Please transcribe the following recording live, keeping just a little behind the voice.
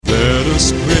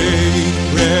us break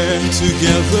bread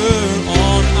together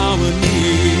on our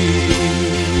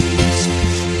knees.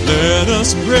 Let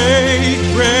us break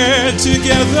bread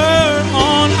together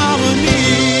on our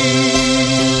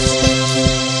knees.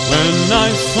 When I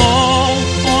fall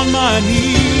on my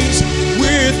knees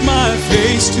with my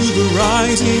face to the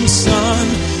rising sun,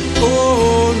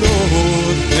 oh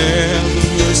Lord, have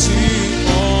mercy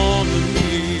on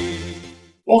me.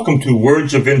 Welcome to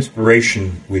Words of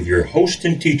Inspiration with your host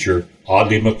and teacher,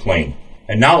 Audley McLean.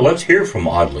 And now let's hear from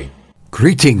Audley.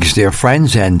 Greetings, dear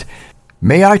friends, and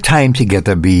may our time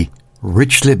together be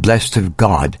richly blessed of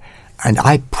God. And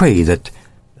I pray that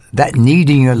need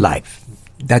in your life,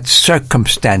 that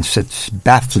circumstance that's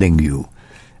baffling you,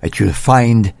 that you'll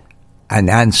find an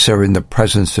answer in the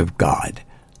presence of God.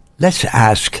 Let's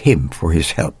ask Him for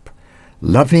His help.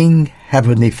 Loving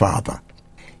Heavenly Father,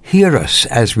 hear us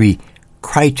as we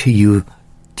cry to You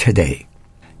today.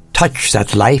 Touch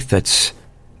that life that's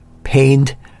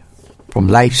pained from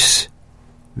life's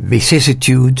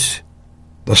vicissitudes,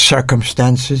 the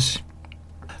circumstances.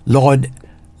 Lord,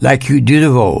 like You did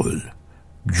of old,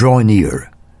 draw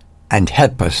near and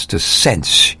help us to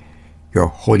sense Your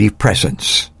holy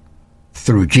presence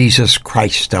through Jesus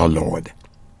Christ our Lord.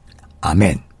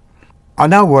 Amen.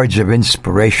 On our Words of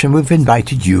Inspiration, we've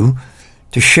invited you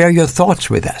to share your thoughts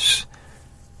with us.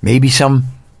 Maybe some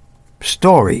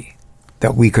story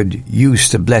that we could use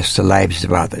to bless the lives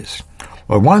of others.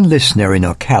 Well, one listener in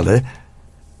Ocala,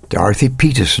 Dorothy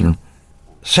Peterson,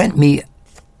 sent me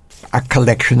a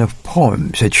collection of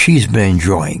poems that she's been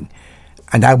enjoying,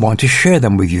 and I want to share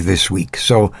them with you this week.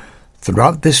 So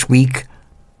throughout this week,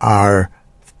 our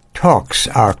talks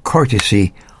are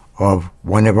courtesy of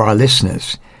one of our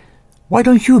listeners. Why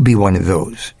don't you be one of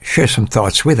those? Share some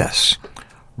thoughts with us.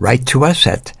 Write to us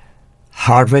at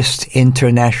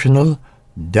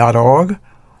harvestinternational.org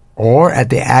or at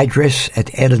the address that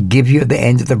I'll give you at the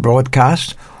end of the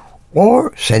broadcast,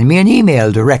 or send me an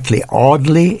email directly,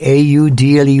 Audley,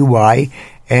 Audley,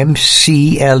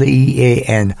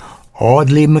 MCLEAN,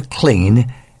 Audley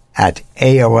McLean at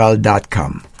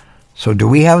AOL.com. So do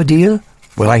we have a deal?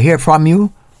 Will I hear from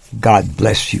you? God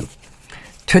bless you.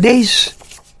 Today's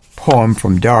poem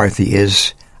from Dorothy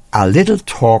is A Little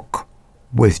Talk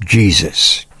with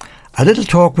Jesus. A little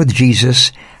talk with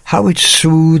Jesus, how it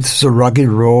soothes the rugged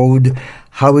road,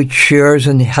 how it cheers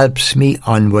and helps me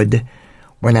onward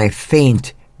when I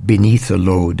faint beneath the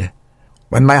load,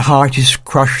 when my heart is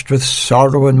crushed with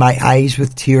sorrow and my eyes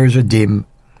with tears are dim.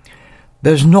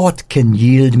 There's naught can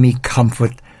yield me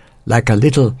comfort like a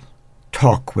little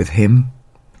talk with Him.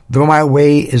 Though my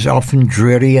way is often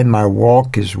dreary and my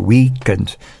walk is weak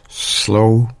and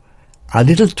slow, a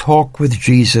little talk with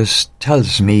Jesus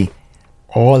tells me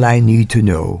all I need to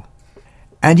know.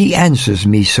 And He answers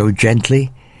me so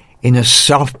gently, in a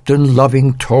soft and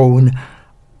loving tone,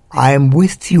 I am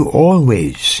with you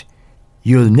always.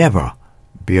 You'll never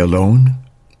be alone.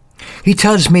 He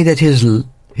tells me that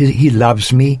He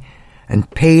loves me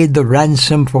and paid the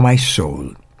ransom for my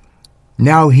soul.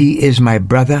 Now He is my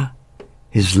brother.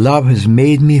 His love has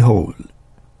made me whole.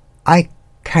 I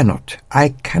cannot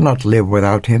live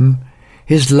without Him.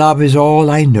 His love is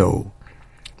all I know.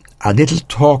 A little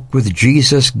talk with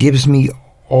Jesus gives me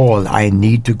all I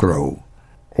need to grow.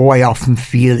 Oh, I often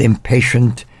feel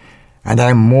impatient, and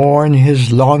I mourn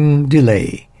His long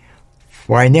delay,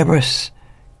 for I never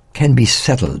can be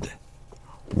settled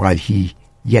while He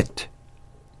yet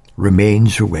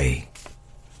remains away.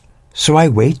 So I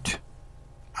wait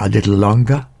a little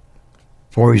longer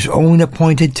for His own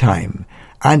appointed time,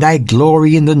 and I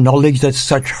glory in the knowledge that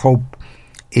such hope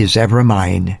is ever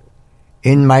mine.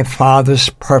 In my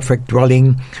Father's perfect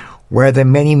dwelling, where the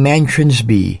many mansions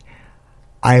be,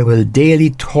 I will daily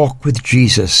talk with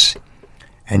Jesus,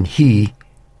 and He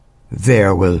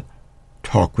there will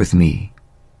talk with me.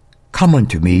 Come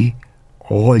unto me,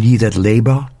 all ye that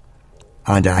labor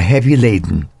and are heavy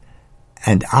laden,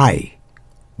 and I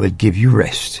will give you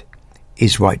rest,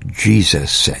 is what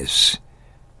Jesus says.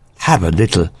 Have a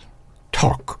little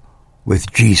talk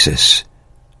with Jesus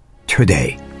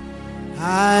today.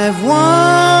 I've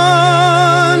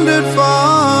wandered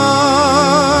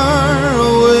far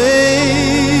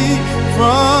away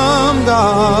from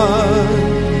God.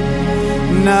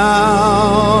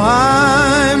 Now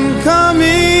I'm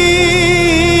coming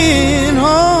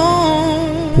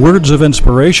home. Words of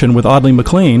Inspiration with Audley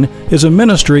McLean is a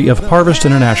ministry of Harvest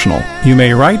International. You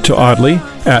may write to Audley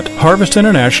at Harvest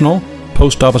International,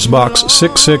 Post Office Box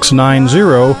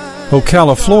 6690,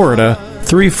 Ocala, Florida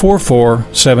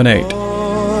 34478.